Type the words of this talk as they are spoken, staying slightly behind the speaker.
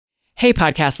Hey,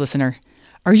 podcast listener.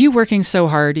 Are you working so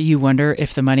hard you wonder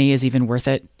if the money is even worth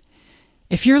it?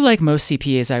 If you're like most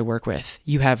CPAs I work with,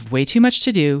 you have way too much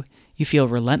to do, you feel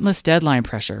relentless deadline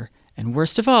pressure, and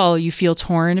worst of all, you feel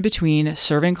torn between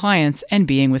serving clients and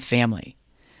being with family.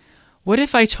 What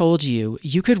if I told you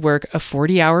you could work a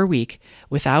 40-hour week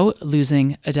without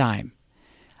losing a dime?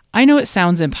 I know it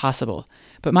sounds impossible,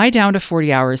 but my Down to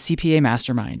 40 Hours CPA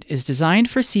Mastermind is designed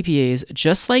for CPAs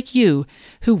just like you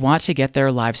who want to get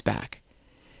their lives back.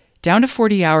 Down to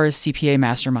 40 Hours CPA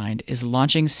Mastermind is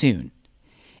launching soon.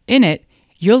 In it,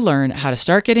 you'll learn how to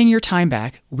start getting your time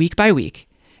back week by week,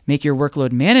 make your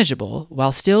workload manageable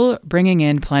while still bringing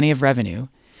in plenty of revenue,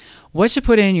 what to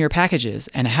put in your packages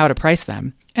and how to price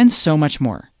them, and so much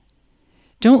more.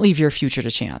 Don't leave your future to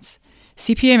chance.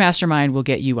 CPA Mastermind will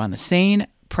get you on the sane,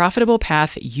 profitable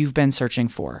path you've been searching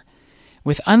for.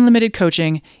 With unlimited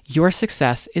coaching, your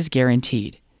success is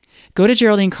guaranteed. Go to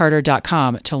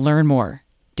GeraldineCarter.com to learn more.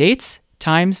 Dates,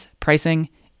 times, pricing,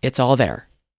 it's all there.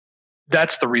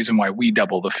 That's the reason why we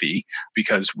double the fee,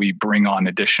 because we bring on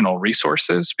additional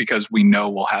resources, because we know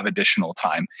we'll have additional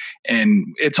time.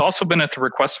 And it's also been at the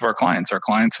request of our clients. Our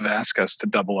clients have asked us to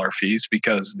double our fees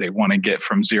because they want to get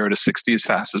from 0 to 60 as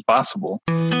fast as possible.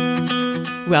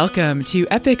 Welcome to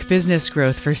Epic Business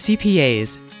Growth for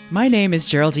CPAs. My name is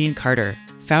Geraldine Carter,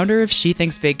 founder of She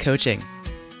Thinks Big Coaching.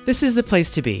 This is the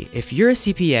place to be if you're a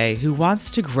CPA who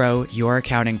wants to grow your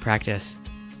accounting practice.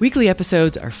 Weekly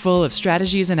episodes are full of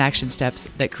strategies and action steps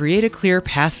that create a clear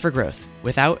path for growth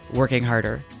without working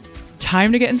harder.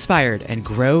 Time to get inspired and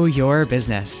grow your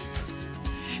business.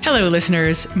 Hello,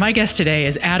 listeners. My guest today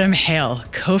is Adam Hale,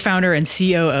 co-founder and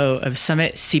COO of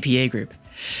Summit CPA Group.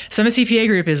 Summit CPA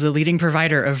Group is the leading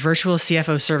provider of virtual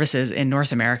CFO services in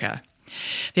North America.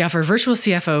 They offer virtual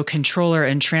CFO, controller,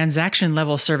 and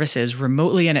transaction-level services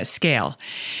remotely and at scale.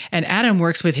 And Adam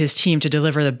works with his team to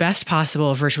deliver the best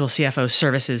possible virtual CFO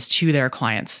services to their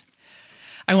clients.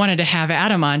 I wanted to have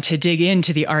Adam on to dig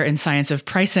into the art and science of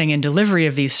pricing and delivery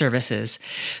of these services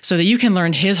so that you can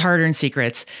learn his hard-earned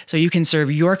secrets so you can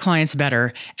serve your clients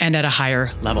better and at a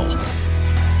higher level.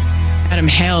 Adam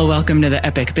Hale, welcome to the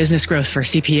Epic Business Growth for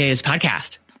CPAs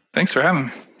podcast. Thanks for having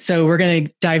me. So we're going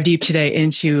to dive deep today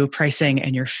into pricing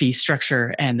and your fee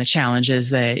structure and the challenges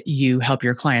that you help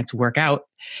your clients work out.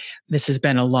 This has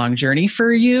been a long journey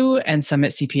for you and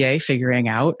Summit CPA figuring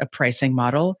out a pricing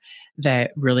model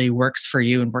that really works for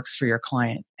you and works for your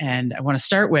client. And I want to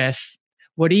start with,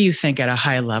 what do you think at a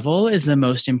high level is the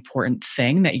most important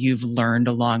thing that you've learned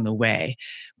along the way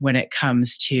when it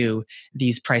comes to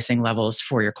these pricing levels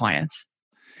for your clients?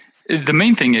 The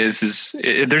main thing is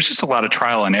there's just a lot of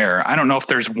trial and error. I don't know if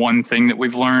there's one thing that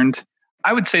we've learned.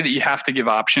 I would say that you have to give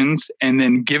options, and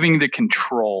then giving the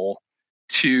control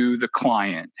to the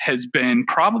client has been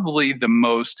probably the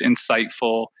most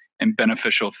insightful and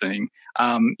beneficial thing.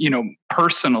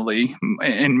 Personally,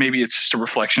 and maybe it's just a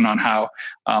reflection on how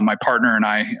my partner and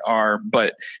I are,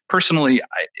 but personally,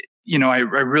 I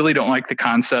really don't like the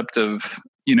concept of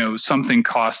something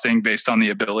costing based on the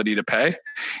ability to pay.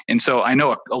 And so I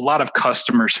know a lot of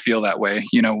customers feel that way.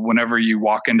 Whenever you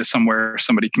walk into somewhere,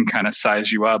 somebody can kind of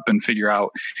size you up and figure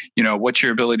out, what's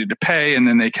your ability to pay. And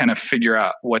then they kind of figure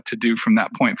out what to do from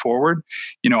that point forward.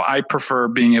 I prefer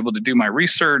being able to do my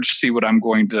research, see what I'm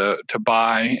going to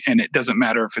buy. And it doesn't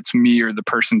matter if it's me or the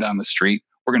person down the street,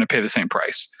 we're going to pay the same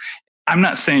price. I'm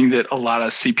not saying that a lot of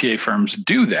CPA firms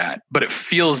do that, but it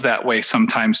feels that way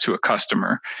sometimes to a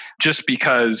customer, just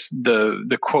because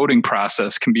the quoting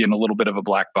process can be in a little bit of a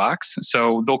black box.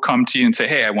 So they'll come to you and say,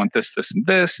 hey, I want this, this, and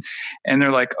this. And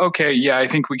they're like, okay, yeah, I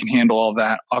think we can handle all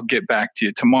that. I'll get back to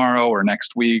you tomorrow or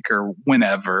next week or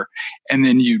whenever. And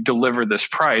then you deliver this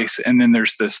price. And then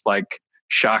there's this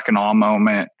shock and awe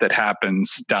moment that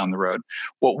happens down the road.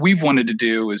 What we've wanted to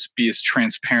do is be as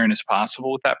transparent as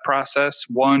possible with that process.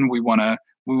 One, we want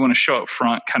to show up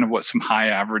front kind of what some high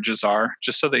averages are,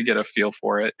 just so they get a feel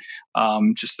for it,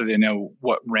 just so they know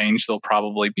what range they'll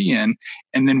probably be in.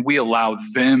 And then we allow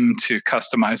them to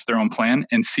customize their own plan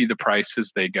and see the price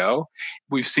as they go.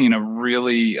 We've seen a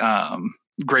really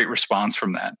great response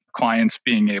from that. Clients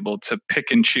being able to pick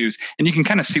and choose, and you can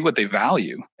kind of see what they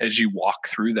value as you walk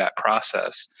through that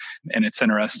process. And it's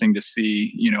interesting to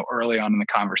see, early on in the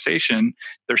conversation,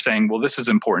 they're saying, well, this is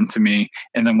important to me.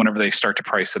 And then whenever they start to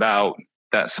price it out,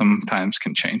 that sometimes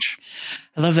can change.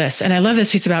 I love this. And I love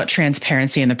this piece about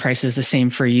transparency, and the price is the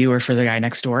same for you or for the guy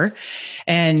next door.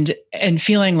 And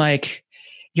feeling like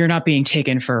you're not being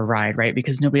taken for a ride, right?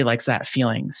 Because nobody likes that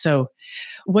feeling. So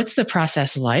what's the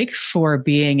process like for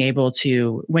being able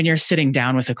to, when you're sitting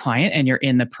down with a client and you're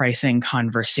in the pricing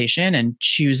conversation and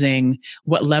choosing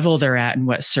what level they're at and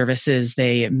what services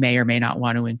they may or may not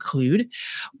want to include,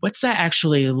 what's that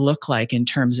actually look like in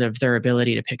terms of their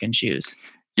ability to pick and choose?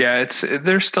 Yeah,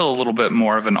 there's still a little bit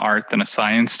more of an art than a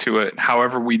science to it.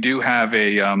 However, we do have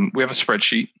a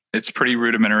spreadsheet. It's pretty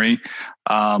rudimentary.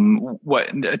 What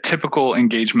a typical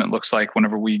engagement looks like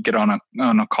whenever we get on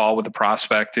a call with a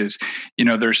prospect is,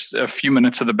 there's a few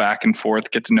minutes of the back and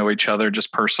forth, get to know each other,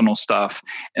 just personal stuff,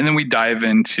 and then we dive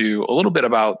into a little bit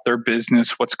about their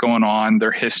business, what's going on,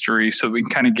 their history, so we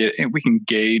can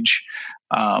gauge.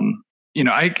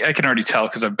 I can already tell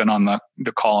because I've been on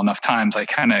the call enough times. I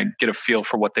kind of get a feel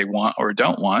for what they want or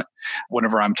don't want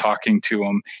whenever I'm talking to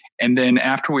them. And then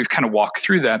after we've kind of walked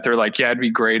through that, they're like, yeah, it'd be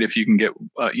great if you can get,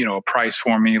 a price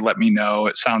for me. Let me know.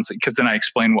 It sounds like, because then I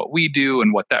explain what we do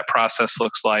and what that process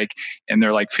looks like. And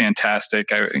they're like, fantastic.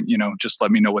 Just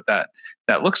let me know what that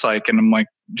looks like. And I'm like,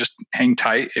 just hang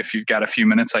tight. If you've got a few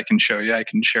minutes, I can show you. I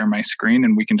can share my screen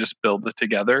and we can just build it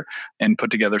together and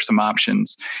put together some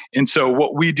options. And so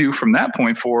what we do from that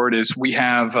point forward is we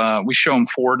show them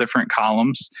 4 different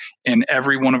columns, and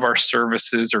every one of our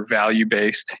services are value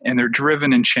based, and they're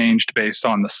driven and changed based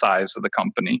on the size of the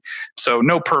company. So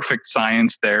no perfect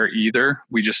science there either.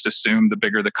 We just assume the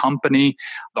bigger the company,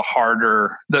 the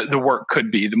harder the work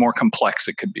could be, the more complex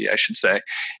it could be, I should say.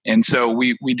 And so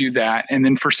we do that. And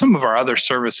then for some of our other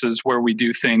services where we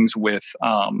do things with,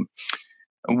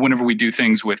 whenever we do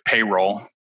things with payroll,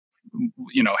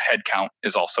 headcount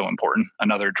is also important,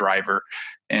 another driver.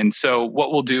 And so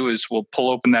what we'll do is we'll pull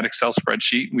open that Excel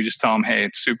spreadsheet. We just tell them, hey,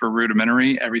 it's super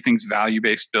rudimentary. Everything's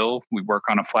value-based bill. We work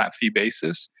on a flat fee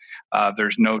basis.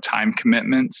 There's no time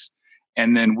commitments.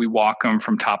 And then we walk them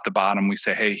from top to bottom. We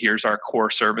say, hey, here's our core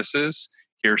services.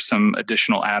 Here's some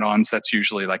additional add-ons. That's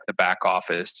usually like the back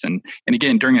office. And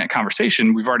again, during that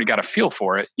conversation, we've already got a feel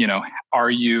for it.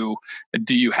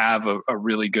 Do you have a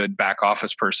really good back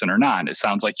office person or not? It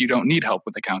sounds like you don't need help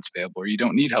with accounts payable, or you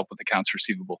don't need help with accounts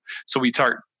receivable. So we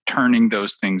start turning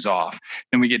those things off.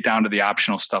 Then we get down to the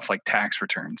optional stuff like tax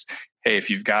returns. Hey,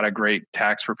 if you've got a great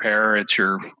tax preparer, it's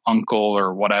your uncle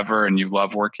or whatever, and you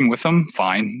love working with them,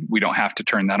 fine. We don't have to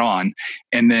turn that on.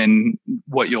 And then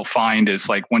what you'll find is,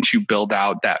 like, once you build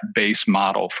out that base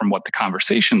model from what the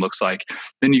conversation looks like,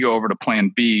 then you go over to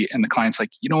plan B, and the client's like,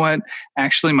 you know what?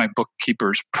 Actually, my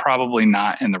bookkeeper's probably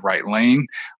not in the right lane.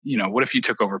 What if you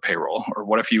took over payroll? Or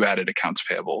what if you added accounts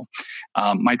payable?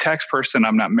 My tax person,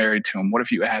 I'm not married to him. What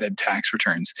if you added tax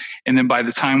returns? And then by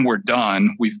the time we're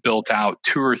done, we've built out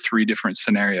 2 or 3 different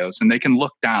scenarios, and they can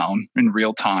look down in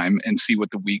real time and see what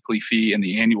the weekly fee and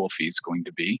the annual fee is going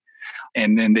to be.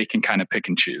 And then they can kind of pick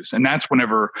and choose. And that's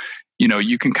whenever,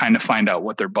 you can kind of find out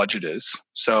what their budget is.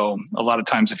 So a lot of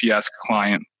times if you ask a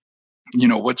client,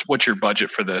 what's your budget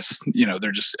for this?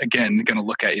 They're just, again, going to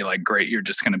look at you like, great, you're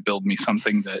just going to build me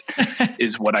something that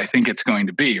is what I think it's going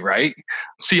to be, right?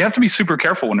 So you have to be super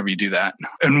careful whenever you do that.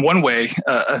 And one way,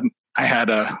 I had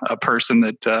a person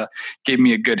that gave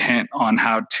me a good hint on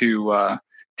how to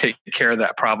take care of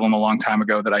that problem a long time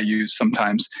ago that I use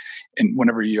sometimes. And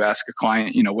whenever you ask a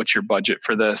client, what's your budget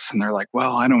for this? And they're like,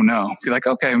 well, I don't know. You're like,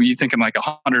 okay, well, you thinking like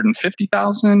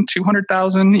 150,000,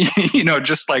 200,000,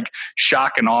 just like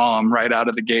shock and awe them right out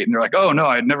of the gate. And they're like, oh no,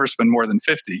 I'd never spend more than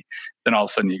 50. Then all of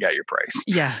a sudden you got your price.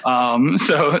 Yeah.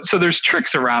 So there's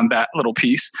tricks around that little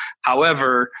piece.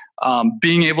 However,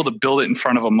 being able to build it in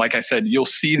front of them, like I said, you'll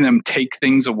see them take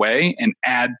things away and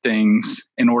add things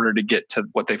in order to get to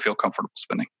what they feel comfortable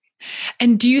spending.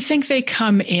 And do you think they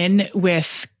come in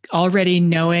with already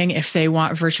knowing if they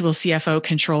want virtual CFO,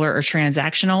 controller, or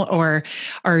transactional, or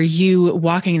are you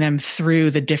walking them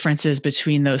through the differences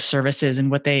between those services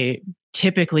and what they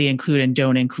typically include and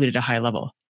don't include at a high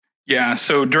level? Yeah.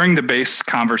 So during the base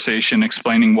conversation,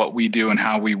 explaining what we do and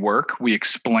how we work, we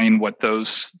explain what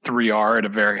those 3 are at a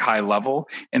very high level.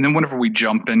 And then whenever we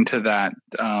jump into that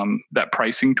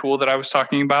pricing tool that I was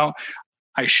talking about,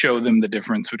 I show them the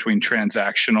difference between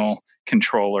transactional,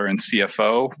 controller, and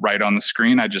CFO right on the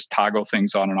screen. I just toggle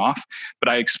things on and off. But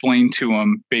I explain to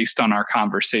them, based on our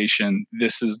conversation,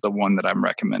 this is the one that I'm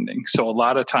recommending. So a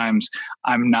lot of times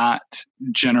I'm not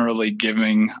generally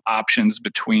giving options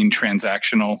between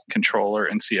transactional, controller,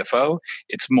 and CFO.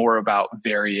 It's more about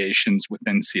variations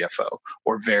within CFO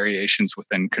or variations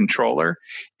within controller.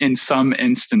 In some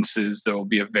instances, there will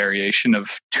be a variation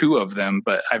of 2 of them,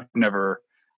 but I've never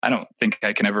I don't think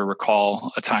I can ever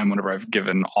recall a time whenever I've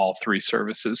given all three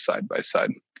services side by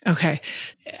side. Okay.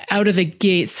 Out of the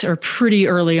gates or pretty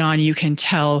early on, you can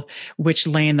tell which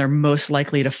lane they're most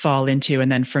likely to fall into.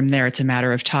 And then from there, it's a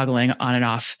matter of toggling on and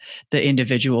off the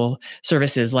individual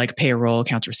services like payroll,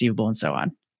 accounts receivable, and so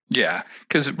on. Yeah,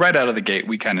 because right out of the gate,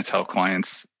 we kind of tell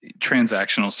clients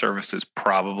transactional service is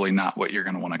probably not what you're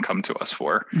going to want to come to us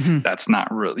for. Mm-hmm. That's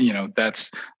not really,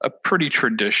 that's a pretty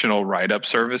traditional write-up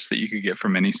service that you could get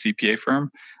from any CPA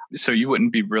firm. So you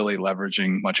wouldn't be really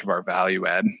leveraging much of our value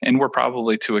add. And we're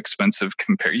probably too expensive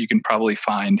compared. You can probably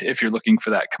find, if you're looking for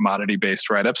that commodity-based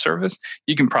write-up service,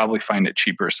 you can probably find it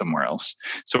cheaper somewhere else.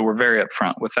 So we're very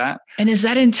upfront with that. And is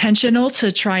that intentional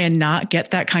to try and not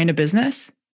get that kind of business?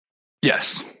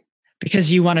 Yes.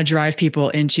 Because you want to drive people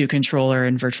into controller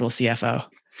and virtual CFO.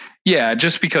 Yeah,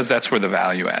 just because that's where the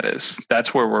value add is.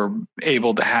 That's where we're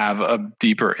able to have a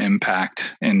deeper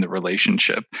impact in the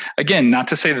relationship. Again, not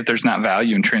to say that there's not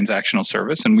value in transactional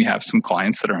service, and we have some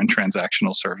clients that are in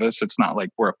transactional service. It's not like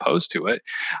we're opposed to it.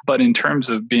 But in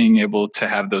terms of being able to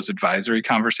have those advisory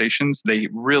conversations, they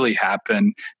really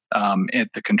happen at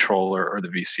the controller or the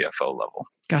vCFO level.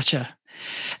 Gotcha.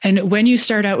 And when you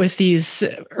start out with these,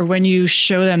 or when you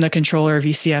show them the controller,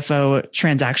 vCFO,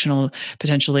 transactional,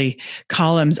 potentially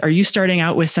columns, are you starting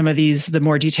out with some of these, the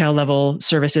more detail level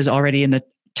services already in the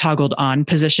toggled on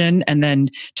position and then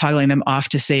toggling them off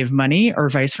to save money, or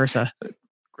vice versa?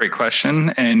 Great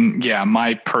question. And yeah,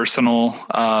 my personal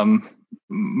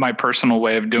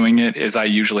way of doing it is I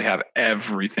usually have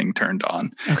everything turned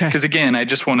on. Okay. Because again, I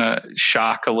just want to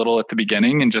shock a little at the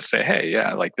beginning and just say, hey,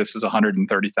 yeah, like this is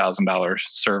 $130,000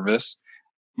 service.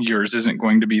 Yours isn't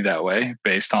going to be that way.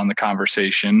 Based on the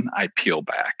conversation, I peel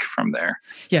back from there.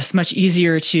 Yes, much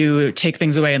easier to take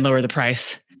things away and lower the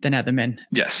price than add them in.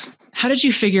 Yes. How did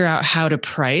you figure out how to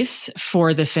price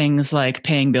for the things like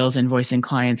paying bills, invoicing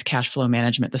clients, cash flow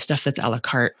management, the stuff that's a la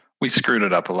carte? We screwed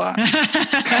it up a lot.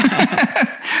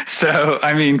 So,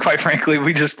 I mean, quite frankly,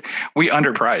 we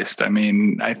underpriced. I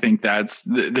mean, I think that's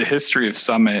the history of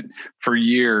Summit for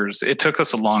years. It took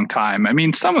us a long time. I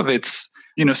mean, some of it's,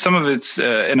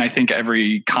 and I think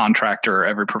every contractor,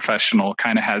 every professional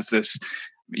kind of has this,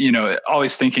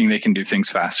 always thinking they can do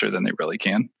things faster than they really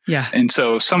can. Yeah. And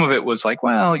so some of it was like,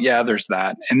 well, yeah, there's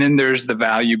that. And then there's the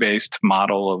value-based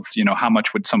model of, how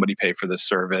much would somebody pay for this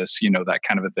service, that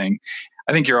kind of a thing.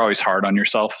 I think you're always hard on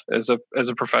yourself as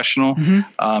a professional.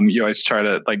 Mm-hmm. You always try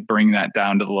to like bring that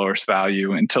down to the lowest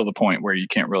value until the point where you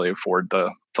can't really afford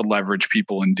to leverage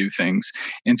people and do things.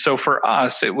 And so for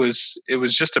us, it was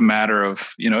just a matter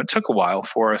of, it took a while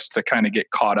for us to kind of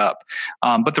get caught up.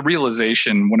 But the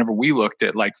realization, whenever we looked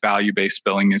at like value-based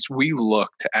billing, is we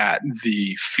looked at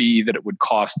the fee that it would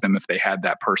cost them if they had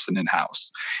that person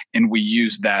in-house. And we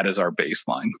used that as our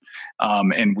baseline.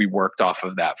 And we worked off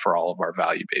of that for all of our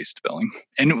value-based billing.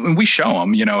 And we show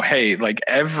them, hey, like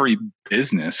every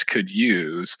business could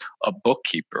use a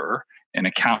bookkeeper, an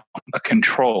accountant, a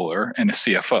controller, and a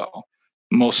CFO.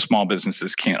 Most small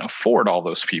businesses can't afford all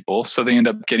those people. So they end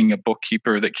up getting a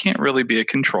bookkeeper that can't really be a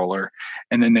controller.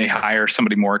 And then they hire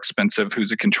somebody more expensive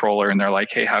who's a controller. And they're like,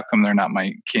 hey, how come they're not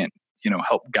can't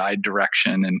help guide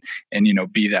direction and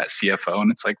be that CFO?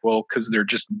 And it's like, well, because they're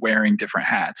just wearing different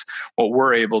hats. What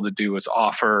we're able to do is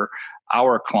offer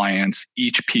our clients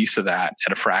each piece of that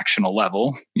at a fractional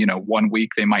level. 1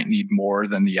 week they might need more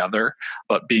than the other,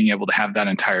 but being able to have that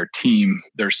entire team,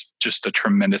 there's just a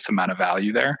tremendous amount of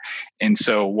value there. And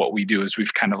so what we do is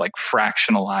we've kind of like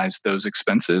fractionalized those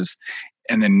expenses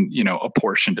and then,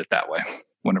 apportioned it that way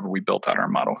whenever we built out our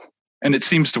model. And it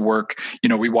seems to work.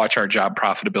 We watch our job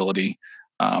profitability,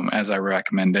 as I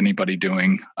recommend anybody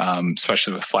doing,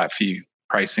 especially with flat fee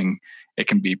pricing. It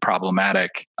can be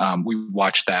problematic. We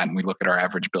watch that and we look at our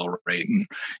average bill rate and make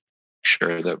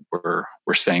sure that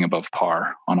we're staying above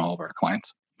par on all of our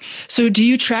clients. So do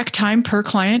you track time per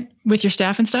client with your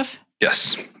staff and stuff?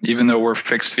 Yes. Even though we're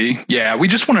fixed fee. Yeah. We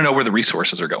just want to know where the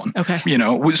resources are going. Okay.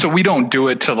 So we don't do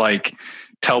it to like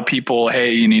tell people,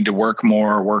 hey, you need to work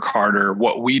more, work harder.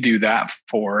 What we do that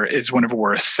for is whenever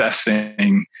we're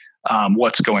assessing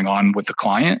what's going on with the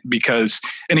client, because,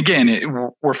 and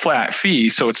again, we're flat fee.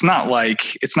 So it's not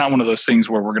one of those things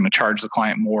where we're going to charge the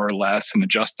client more or less and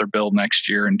adjust their bill next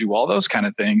year and do all those kind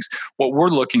of things. What we're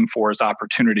looking for is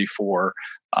opportunity for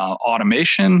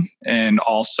automation and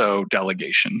also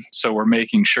delegation. So we're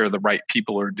making sure the right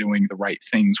people are doing the right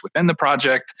things within the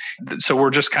project. So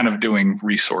we're just kind of doing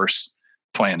resource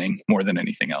planning more than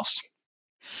anything else.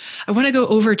 I want to go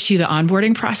over to the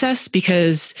onboarding process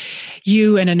because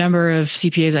you and a number of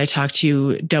CPAs I talk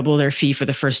to double their fee for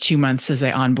the first 2 months as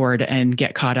they onboard and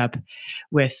get caught up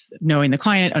with knowing the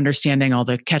client, understanding all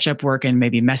the catch up work and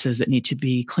maybe messes that need to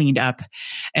be cleaned up.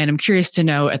 And I'm curious to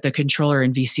know at the controller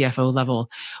and vCFO level,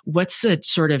 what's a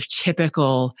sort of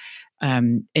typical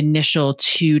initial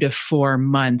 2 to 4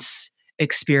 months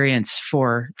experience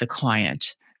for the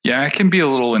client? Yeah, it can be a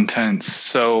little intense.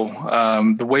 So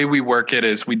the way we work it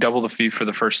is we double the fee for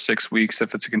the first 6 weeks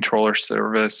if it's a controller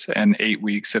service and 8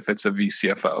 weeks if it's a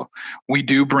vCFO. We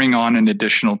do bring on an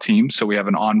additional team. So we have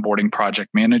an onboarding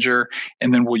project manager,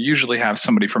 and then we'll usually have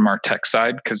somebody from our tech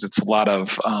side because it's a lot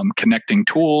of connecting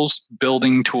tools,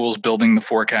 building the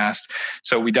forecast.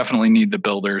 So we definitely need the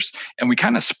builders, and we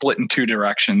kind of split in two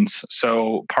directions.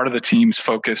 So part of the team's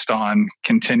focused on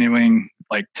continuing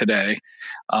like today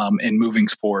and moving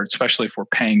forward, especially if we're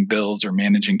paying bills or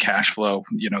managing cash flow,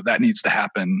 that needs to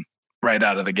happen right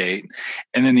out of the gate.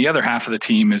 And then the other half of the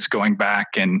team is going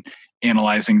back and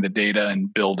analyzing the data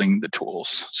and building the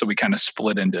tools. So we kind of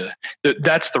split into,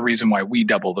 that's the reason why we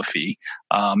double the fee,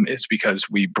 is because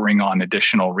we bring on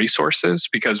additional resources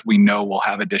because we know we'll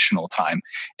have additional time.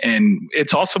 And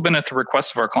it's also been at the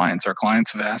request of our clients. Our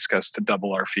clients have asked us to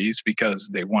double our fees because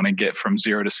they want to get from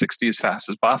 0 to 60 as fast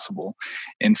as possible.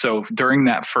 And so during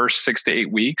that first 6 to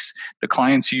 8 weeks, the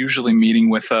client's usually meeting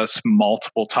with us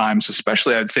multiple times,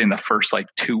 especially I'd say in the first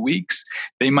 2 weeks.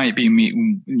 They might be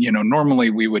meeting, normally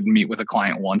we would meet with a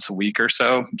client once a week or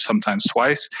so, sometimes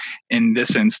twice. In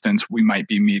this instance, we might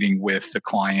be meeting with the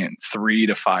client 3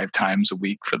 to 5 times a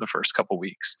week for the first couple of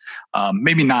weeks.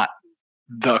 Maybe not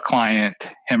the client,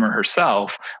 him or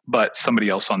herself, but somebody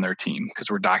else on their team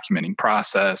because we're documenting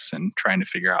process and trying to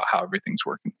figure out how everything's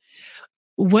working.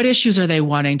 What issues are they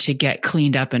wanting to get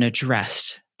cleaned up and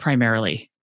addressed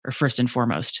primarily or first and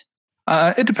foremost?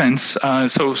 It depends.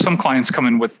 So some clients come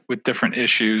in with different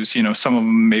issues. Some of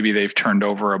them maybe they've turned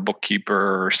over a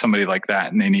bookkeeper or somebody like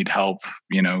that, and they need help,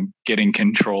 getting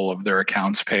control of their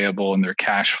accounts payable and their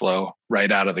cash flow right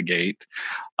out of the gate.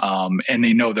 And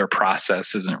they know their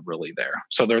process isn't really there.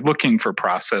 So they're looking for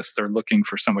process. They're looking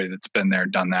for somebody that's been there,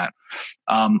 done that.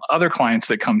 Other clients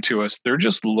that come to us, they're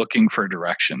just looking for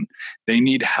direction. They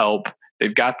need help.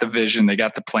 They've got the vision. They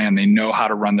got the plan. They know how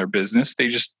to run their business. They're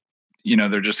just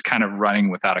kind of running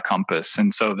without a compass.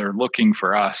 And so they're looking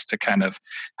for us to kind of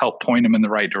help point them in the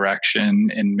right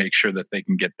direction and make sure that they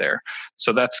can get there.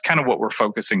 So that's kind of what we're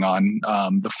focusing on,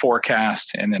 the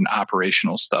forecast and then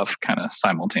operational stuff kind of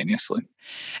simultaneously.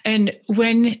 And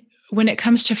when it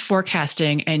comes to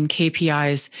forecasting and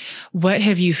KPIs, what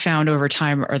have you found over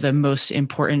time are the most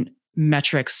important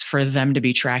metrics for them to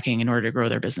be tracking in order to grow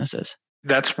their businesses?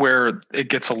 That's where it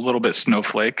gets a little bit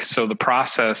snowflake. So the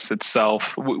process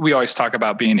itself, we always talk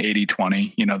about being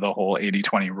 80-20, the whole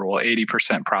 80-20 rule,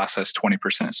 80% process,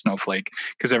 20% snowflake,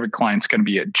 because every client's going to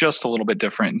be just a little bit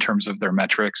different in terms of their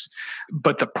metrics.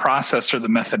 But the process or the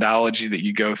methodology that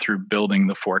you go through building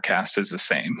the forecast is the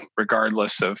same,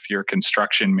 regardless of your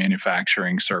construction,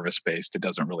 manufacturing, service-based, it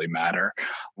doesn't really matter.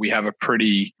 We have a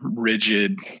pretty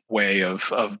rigid way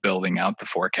of building out the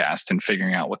forecast and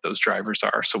figuring out what those drivers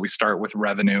are. So we start with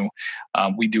revenue.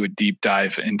 We do a deep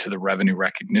dive into the revenue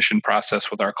recognition process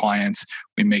with our clients.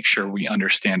 We make sure we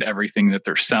understand everything that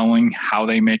they're selling, how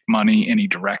they make money, any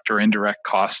direct or indirect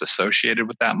costs associated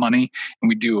with that money. And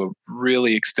we do a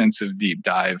really extensive deep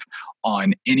dive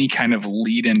on any kind of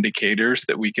lead indicators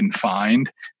that we can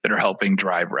find that are helping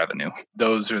drive revenue.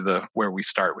 Those are where we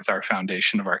start with our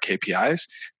foundation of our KPIs,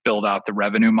 build out the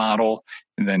revenue model,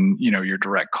 and then your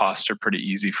direct costs are pretty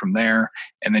easy from there.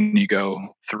 And then you go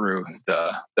through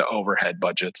the overhead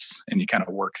budgets and you kind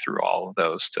of work through all of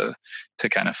those to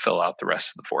kind of fill out the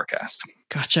rest of the forecast.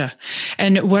 Gotcha.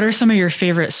 And what are some of your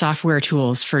favorite software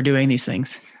tools for doing these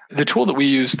things? The tool that we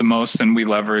use the most and we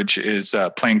leverage is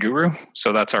Plan Guru.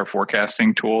 So that's our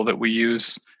forecasting tool that we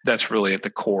use. That's really at the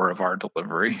core of our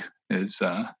delivery is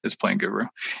Plan Guru.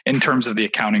 In terms of the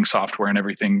accounting software and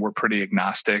everything, we're pretty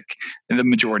agnostic. And the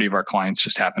majority of our clients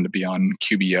just happen to be on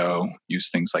QBO, use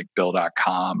things like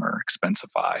Bill.com or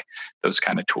Expensify, those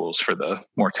kind of tools for the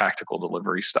more tactical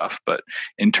delivery stuff. But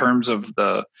in terms of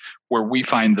where we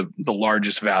find the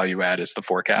largest value add is the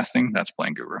forecasting, that's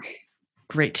Plan Guru.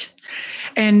 Great.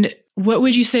 And what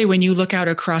would you say when you look out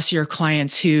across your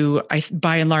clients who,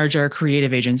 by and large, are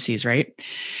creative agencies, right?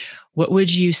 What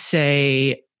would you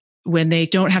say when they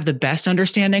don't have the best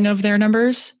understanding of their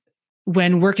numbers?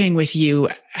 When working with you,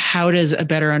 how does a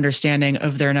better understanding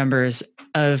of their numbers,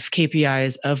 of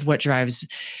KPIs, of what drives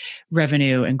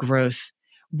revenue and growth,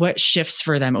 what shifts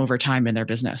for them over time in their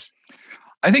business?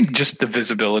 I think just the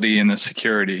visibility and the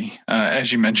security,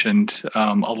 as you mentioned,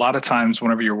 a lot of times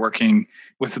whenever you're working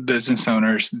with the business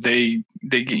owners, you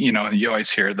always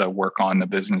hear the work on the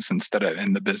business instead of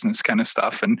in the business kind of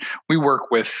stuff. And we work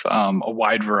with a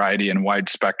wide variety and wide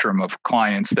spectrum of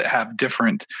clients that have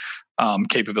different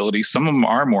capabilities. Some of them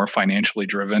are more financially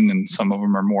driven and some of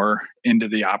them are more into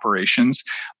the operations.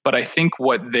 But I think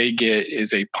what they get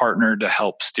is a partner to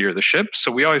help steer the ship.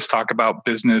 So we always talk about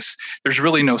business. There's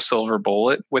really no silver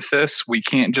bullet with this. We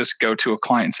can't just go to a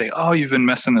client and say, oh, you've been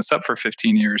messing this up for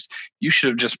 15 years. You should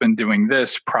have just been doing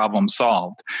this, problem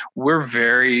solved. We're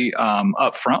very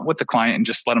upfront with the client and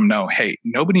just let them know, hey,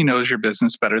 nobody knows your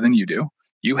business better than you do.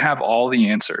 You have all the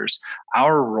answers.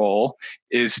 Our role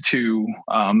is to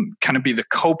kind of be the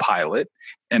co-pilot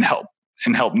and help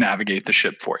navigate the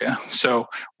ship for you. So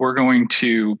we're going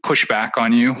to push back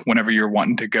on you whenever you're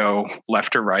wanting to go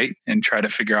left or right and try to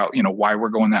figure out, why we're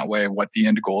going that way, what the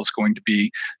end goal is going to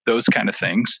be, those kind of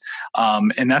things.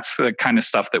 And that's the kind of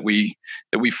stuff that we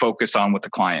focus on with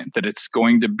the client, that it's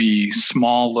going to be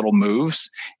small little moves.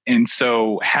 And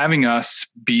so having us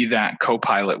be that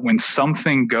co-pilot when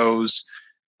something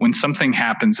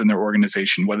happens in their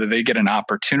organization, whether they get an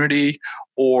opportunity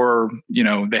or,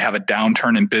 they have a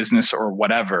downturn in business or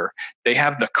whatever, they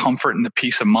have the comfort and the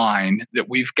peace of mind that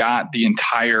we've got the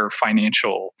entire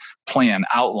financial plan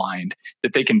outlined,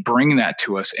 that they can bring that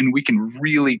to us and we can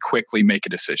really quickly make a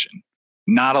decision.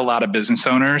 Not a lot of business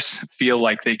owners feel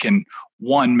like they can,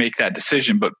 one, make that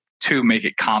decision, but two, make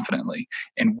it confidently.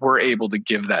 And we're able to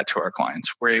give that to our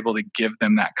clients. We're able to give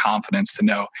them that confidence to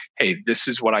know, hey, this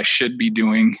is what I should be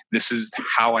doing. This is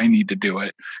how I need to do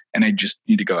it. And I just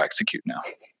need to go execute now.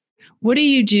 What do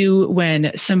you do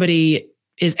when somebody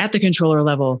is at the controller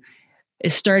level,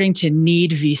 is starting to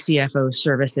need vCFO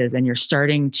services, and you're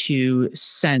starting to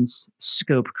sense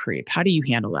scope creep? How do you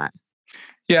handle that?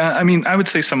 Yeah, I would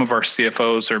say some of our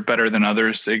CFOs are better than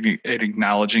others at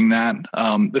acknowledging that.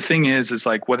 The thing is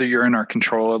like whether you're in our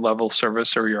controller level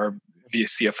service or you're via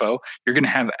CFO, you're going to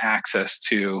have access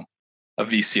to a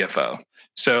vCFO.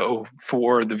 So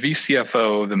for the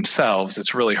vCFO themselves,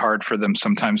 it's really hard for them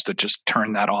sometimes to just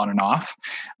turn that on and off.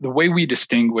 The way we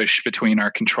distinguish between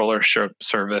our controllership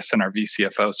service and our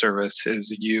vCFO service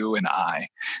is you and I.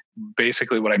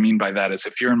 Basically, what I mean by that is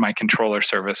if you're in my controller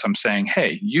service, I'm saying,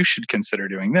 hey, you should consider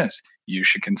doing this. You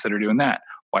should consider doing that.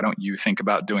 Why don't you think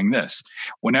about doing this?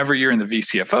 Whenever you're in the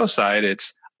vCFO side,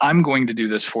 it's I'm going to do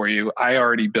this for you. I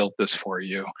already built this for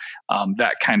you.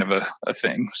 That kind of a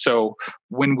thing. So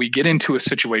when we get into a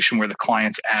situation where the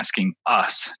client's asking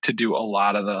us to do a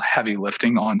lot of the heavy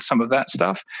lifting on some of that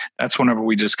stuff, that's whenever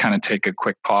we just kind of take a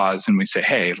quick pause and we say,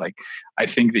 hey, like, I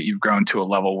think that you've grown to a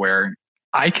level where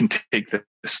I can take this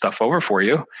stuff over for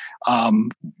you.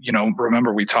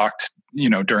 Remember we talked,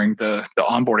 during the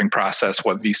onboarding process,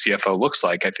 what vCFO looks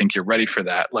like. I think you're ready for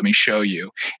that. Let me show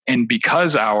you. And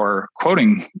because our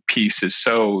quoting piece is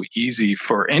so easy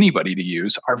for anybody to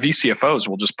use, our vCFOs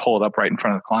will just pull it up right in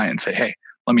front of the client and say, hey,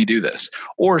 let me do this.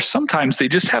 Or sometimes they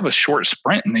just have a short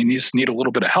sprint and they just need a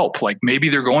little bit of help. Like maybe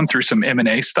they're going through some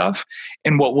M&A stuff.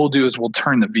 And what we'll do is we'll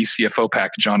turn the vCFO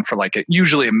package on for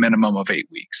usually a minimum of 8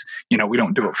 weeks. We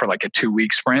don't do it for like a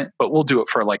 2-week sprint, but we'll do it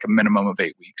for like a minimum of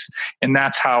 8 weeks. And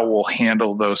that's how we'll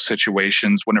handle those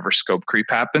situations whenever scope creep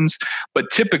happens.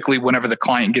 But typically whenever the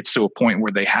client gets to a point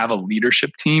where they have a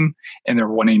leadership team and they're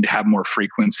wanting to have more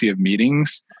frequency of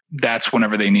meetings, that's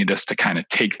whenever they need us to kind of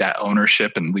take that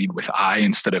ownership and lead with I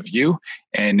instead of you.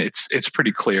 And it's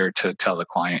pretty clear to tell the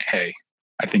client, hey,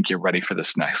 I think you're ready for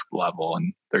this next level.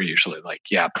 And they're usually like,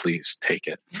 yeah, please take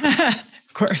it.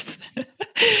 Of course.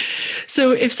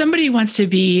 So if somebody wants to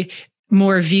be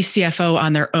more vCFO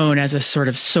on their own as a sort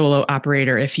of solo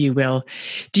operator, if you will,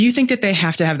 do you think that they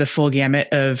have to have the full gamut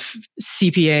of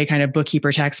CPA, kind of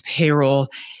bookkeeper, tax, payroll,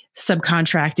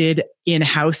 subcontracted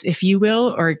in-house, if you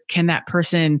will, or can that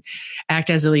person act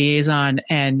as a liaison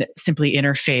and simply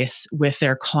interface with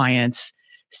their client's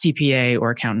CPA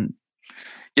or accountant?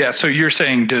 Yeah. So you're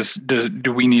saying,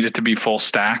 do we need it to be full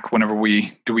stack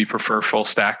do we prefer full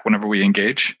stack whenever we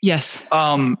engage? Yes.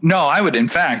 No, I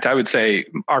would say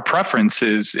our preference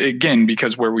is, again,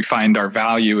 because where we find our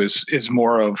value is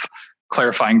more of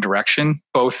clarifying direction,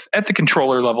 both at the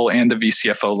controller level and the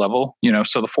vCFO level.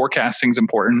 So the forecasting is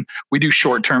important. We do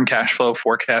short-term cash flow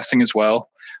forecasting as well.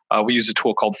 We use a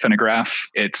tool called Finograph.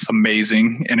 It's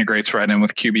amazing, integrates right in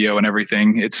with QBO and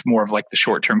everything. It's more of like the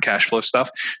short-term cash flow stuff.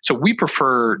 So we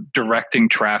prefer directing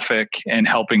traffic and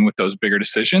helping with those bigger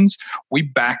decisions. We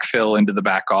backfill into the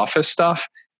back office stuff.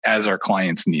 as our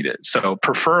clients need it. So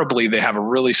preferably they have a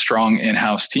really strong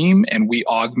in-house team and we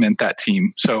augment that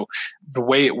team. So the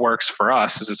way it works for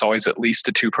us is it's always at least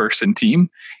a 2-person team.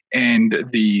 And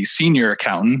the senior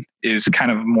accountant is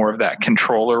kind of more of that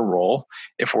controller role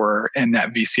if we're in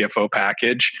that vCFO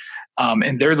package.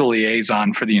 And they're the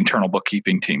liaison for the internal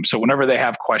bookkeeping team. So whenever they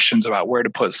have questions about where to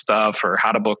put stuff or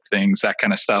how to book things, that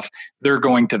kind of stuff, they're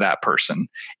going to that person.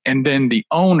 And then the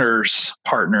owner's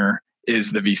partner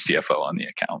is the vCFO on the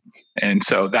account. And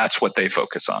so that's what they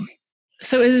focus on.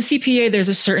 So as a CPA, there's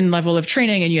a certain level of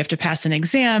training and you have to pass an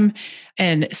exam,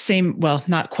 and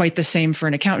not quite the same for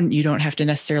an accountant. You don't have to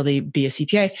necessarily be a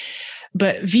CPA,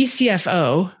 but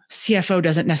CFO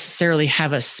doesn't necessarily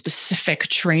have a specific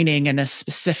training and a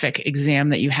specific exam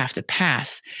that you have to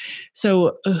pass.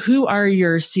 So who are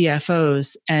your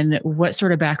CFOs and what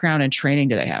sort of background and training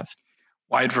do they have?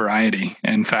 Wide variety.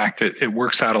 In fact, it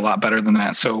works out a lot better than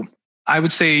that. So I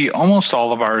would say almost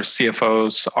all of our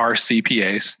CFOs are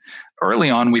CPAs.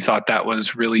 Early on, we thought that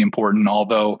was really important,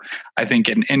 although I think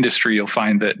in industry, you'll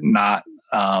find that not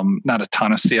a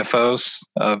ton of CFOs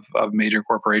of major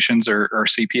corporations are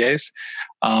CPAs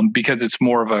because it's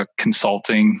more of a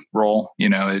consulting role.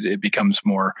 It becomes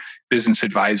more business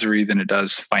advisory than it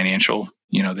does financial.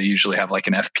 They usually have like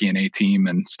an FP&A team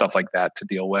and stuff like that to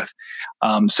deal with.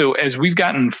 So as we've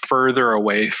gotten further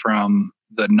away from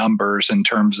the numbers in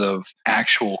terms of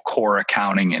actual core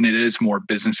accounting, and it is more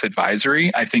business advisory,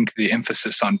 I think the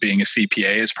emphasis on being a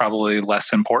CPA is probably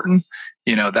less important.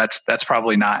 That's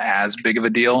probably not as big of a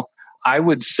deal. I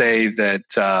would say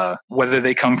that whether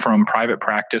they come from private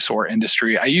practice or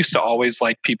industry, I used to always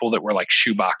like people that were like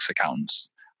shoebox accountants.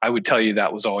 I would tell you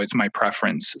that was always my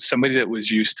preference. Somebody that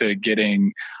was used to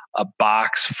getting a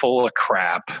box full of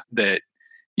crap that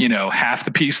half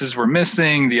the pieces were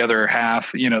missing, the other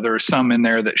half, there were some in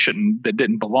there that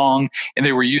didn't belong. And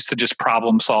they were used to just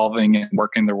problem solving and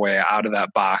working their way out of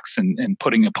that box and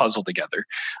putting a puzzle together.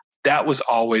 That was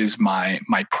always my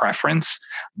preference.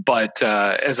 But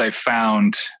as I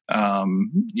found,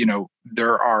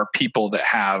 there are people that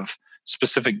have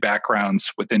specific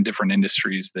backgrounds within different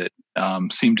industries that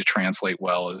seem to translate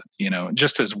well,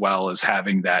 just as well as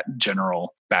having that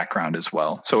general background as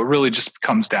well. So it really just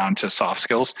comes down to soft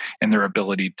skills and their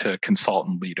ability to consult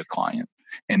and lead a client.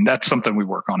 And that's something we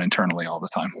work on internally all the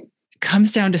time.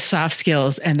 Comes down to soft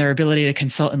skills and their ability to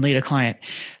consult and lead a client.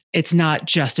 It's not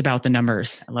just about the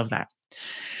numbers. I love that.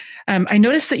 I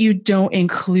noticed that you don't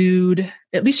include,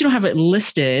 at least you don't have it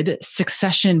listed,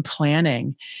 succession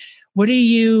planning.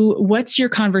 What's your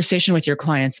conversation with your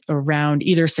clients around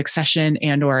either succession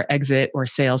and or exit or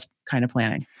sales kind of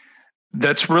planning?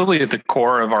 That's really at the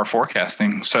core of our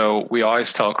forecasting. So we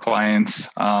always tell clients,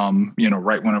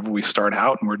 right whenever we start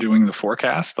out and we're doing the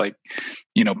forecast,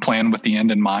 plan with the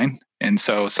end in mind. And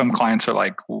so some clients are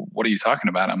like, what are you talking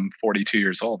about? I'm 42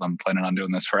 years old. I'm planning on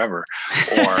doing this forever.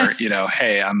 Or,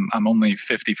 hey, I'm only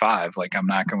 55. I'm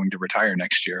not going to retire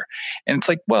next year. And it's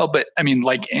like, well, but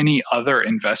like any other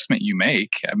investment you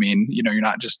make, you're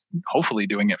not just hopefully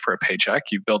doing it for a paycheck.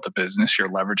 You've built a business, you're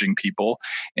leveraging people.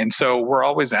 And so we're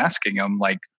always asking them,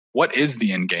 what is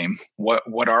the end game?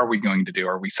 What are we going to do?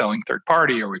 Are we selling third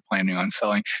party? Are we planning on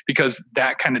selling? Because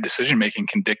that kind of decision making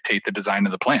can dictate the design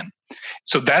of the plan.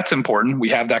 So that's important. We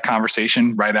have that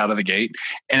conversation right out of the gate.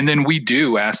 And then we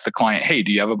do ask the client, hey,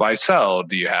 do you have a buy sell?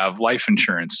 Do you have life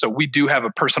insurance? So we do have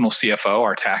a personal CFO,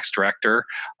 our tax director.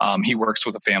 He works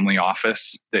with a family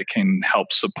office that can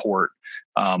help support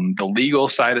the legal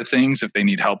side of things if they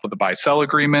need help with a buy-sell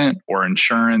agreement or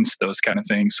insurance, those kind of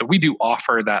things. So we do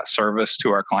offer that service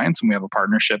to our clients, and we have a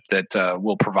partnership that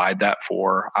will provide that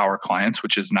for our clients,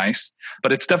 which is nice.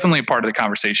 But it's definitely a part of the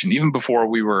conversation. Even before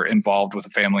we were involved with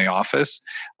a family office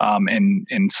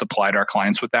and supplied our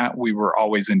clients with that, we were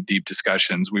always in deep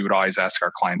discussions. We would always ask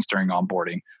our clients during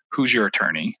onboarding, who's your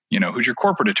attorney? Who's your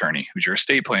corporate attorney? Who's your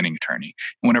estate planning attorney?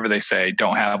 And whenever they say,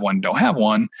 don't have one,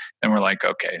 then we're like,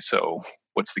 okay, so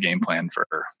what's the game plan for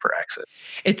exit?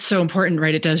 It's so important,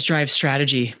 right? It does drive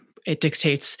strategy. It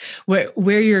dictates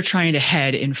where you're trying to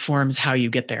head, informs how you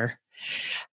get there.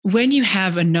 When you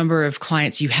have a number of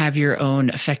clients, you have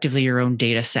effectively your own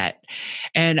data set.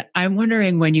 And I'm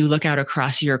wondering, when you look out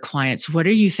across your clients, what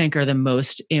do you think are the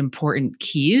most important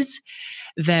keys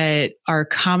that are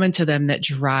common to them that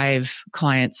drive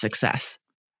client success?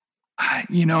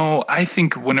 I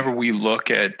think whenever we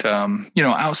look at,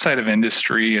 outside of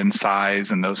industry and size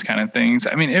and those kind of things,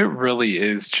 it really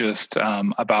is just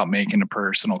about making a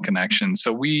personal connection.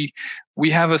 So we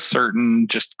have a certain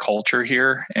just culture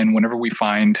here. And whenever we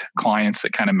find clients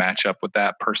that kind of match up with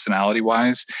that personality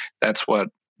wise, that's what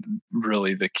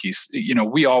really the key.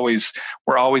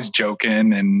 We're always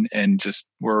joking and just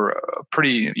we're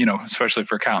pretty, especially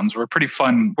for accountants, we're a pretty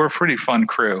fun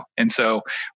crew. And so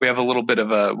we have a little bit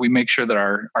of we make sure that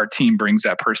our team brings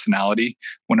that personality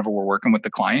whenever we're working with the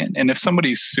client. And if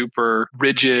somebody's super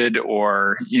rigid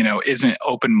or, isn't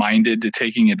open-minded to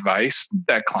taking advice,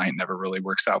 that client never really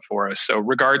works out for us. So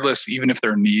regardless, even if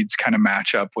their needs kind of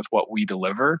match up with what we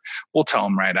deliver, we'll tell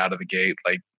them right out of the gate,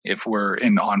 like if we're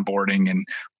in onboarding and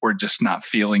we're just not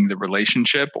feeling the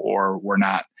relationship, or we're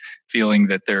not feeling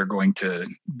that they're going to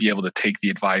be able to take the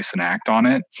advice and act on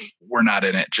it, we're not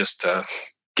in it just to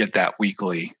get that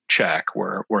weekly check.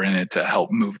 We're in it to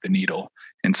help move the needle.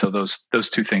 And so those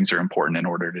two things are important in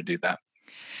order to do that.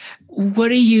 What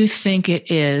do you think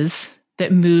it is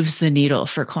that moves the needle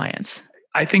for clients?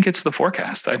 I think it's the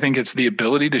forecast. I think it's the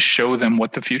ability to show them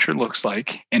what the future looks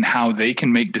like and how they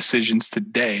can make decisions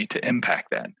today to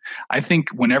impact that. I think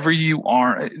whenever you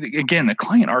are, again, the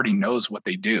client already knows what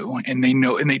they do, and they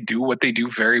do what they do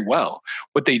very well.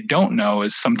 What they don't know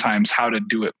is sometimes how to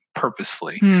do it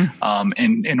purposefully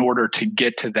in order to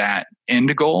get to that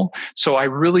end goal. So I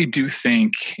really do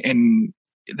think, and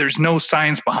there's no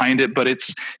science behind it, but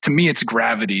to me, it's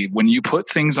gravity. When you put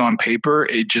things on paper,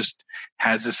 it just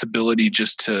has this ability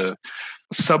just to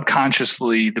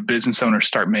subconsciously, the business owners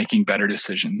start making better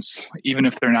decisions. Even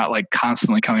if they're not like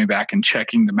constantly coming back and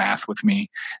checking the math with me,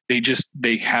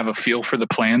 they have a feel for the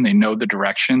plan. They know the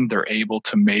direction. They're able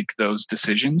to make those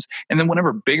decisions. And then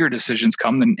whenever bigger decisions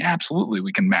come, then absolutely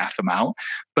we can math them out.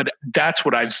 But that's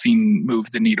what I've seen move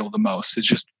the needle the most, is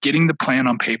just getting the plan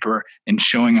on paper and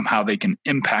showing them how they can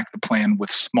impact the plan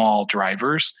with small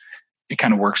drivers. It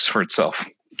kind of works for itself.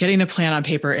 Getting the plan on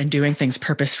paper and doing things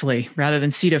purposefully rather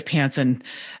than seat of pants and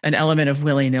an element of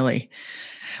willy-nilly.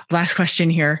 Last question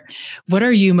here. What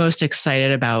are you most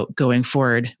excited about going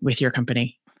forward with your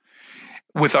company?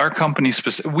 With our company,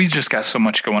 we just got so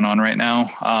much going on right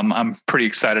now. I'm pretty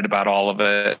excited about all of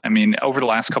it. I mean, over the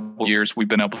last couple of years, we've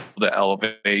been able to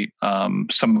elevate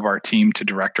some of our team to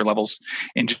director levels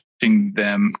and just seeing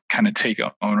them kind of take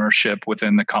ownership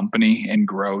within the company and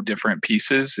grow different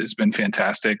pieces has been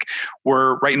fantastic.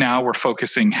 Right now we're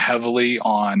focusing heavily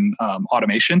on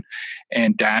automation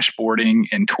and dashboarding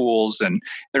and tools. And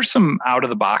there's some out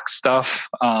of the box stuff.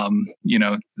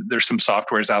 There's some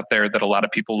softwares out there that a lot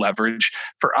of people leverage.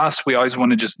 For us, we always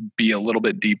want to just be a little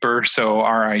bit deeper. So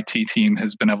our IT team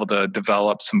has been able to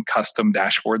develop some custom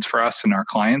dashboards for us and our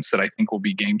clients that I think will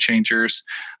be game changers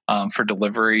for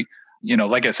delivery.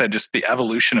 Like I said, just the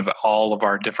evolution of all of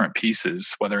our different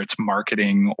pieces, whether it's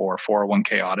marketing or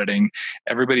 401k auditing,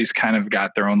 everybody's kind of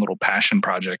got their own little passion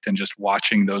project, and just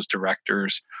watching those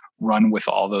directors run with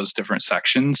all those different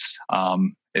sections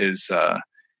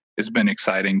has been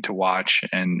exciting to watch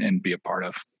and be a part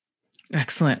of.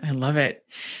 Excellent. I love it.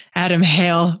 Adam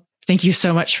Hale, thank you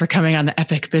so much for coming on the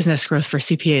Epic Business Growth for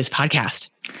CPAs podcast.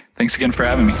 Thanks again for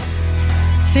having me.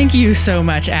 Thank you so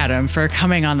much, Adam, for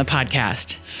coming on the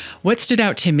podcast. What stood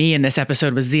out to me in this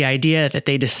episode was the idea that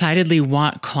they decidedly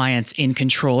want clients in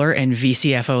controller and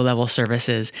vCFO level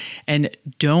services and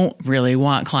don't really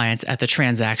want clients at the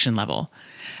transaction level.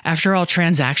 After all,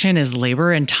 transaction is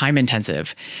labor and time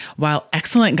intensive, while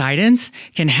excellent guidance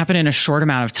can happen in a short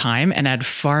amount of time and add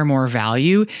far more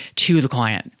value to the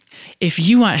client. If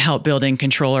you want help building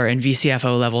controller and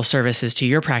vCFO level services to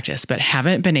your practice, but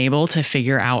haven't been able to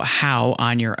figure out how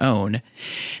on your own,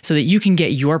 so that you can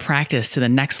get your practice to the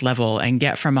next level and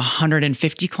get from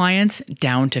 150 clients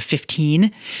down to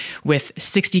 15 with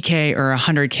 60K or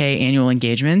 100K annual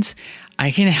engagements,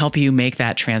 I can help you make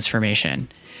that transformation.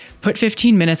 Put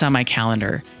 15 minutes on my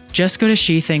calendar. Just go to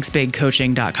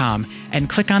shethinksbigcoaching.com and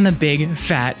click on the big,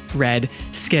 fat, red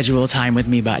Schedule Time with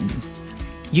Me button.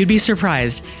 You'd be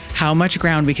surprised how much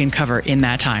ground we can cover in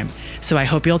that time, so I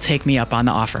hope you'll take me up on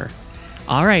the offer.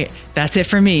 All right, that's it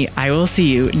for me. I will see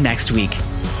you next week.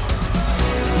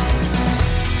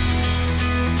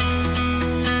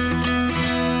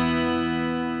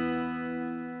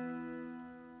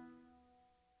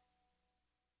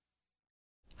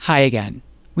 Hi again.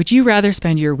 Would you rather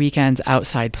spend your weekends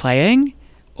outside playing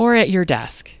or at your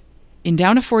desk? In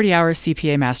Down to 40 Hours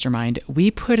CPA Mastermind,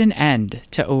 we put an end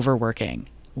to overworking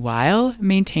while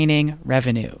maintaining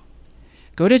revenue.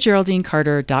 Go to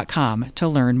GeraldineCarter.com to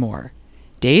learn more.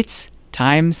 Dates,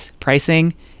 times,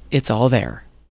 pricing, it's all there.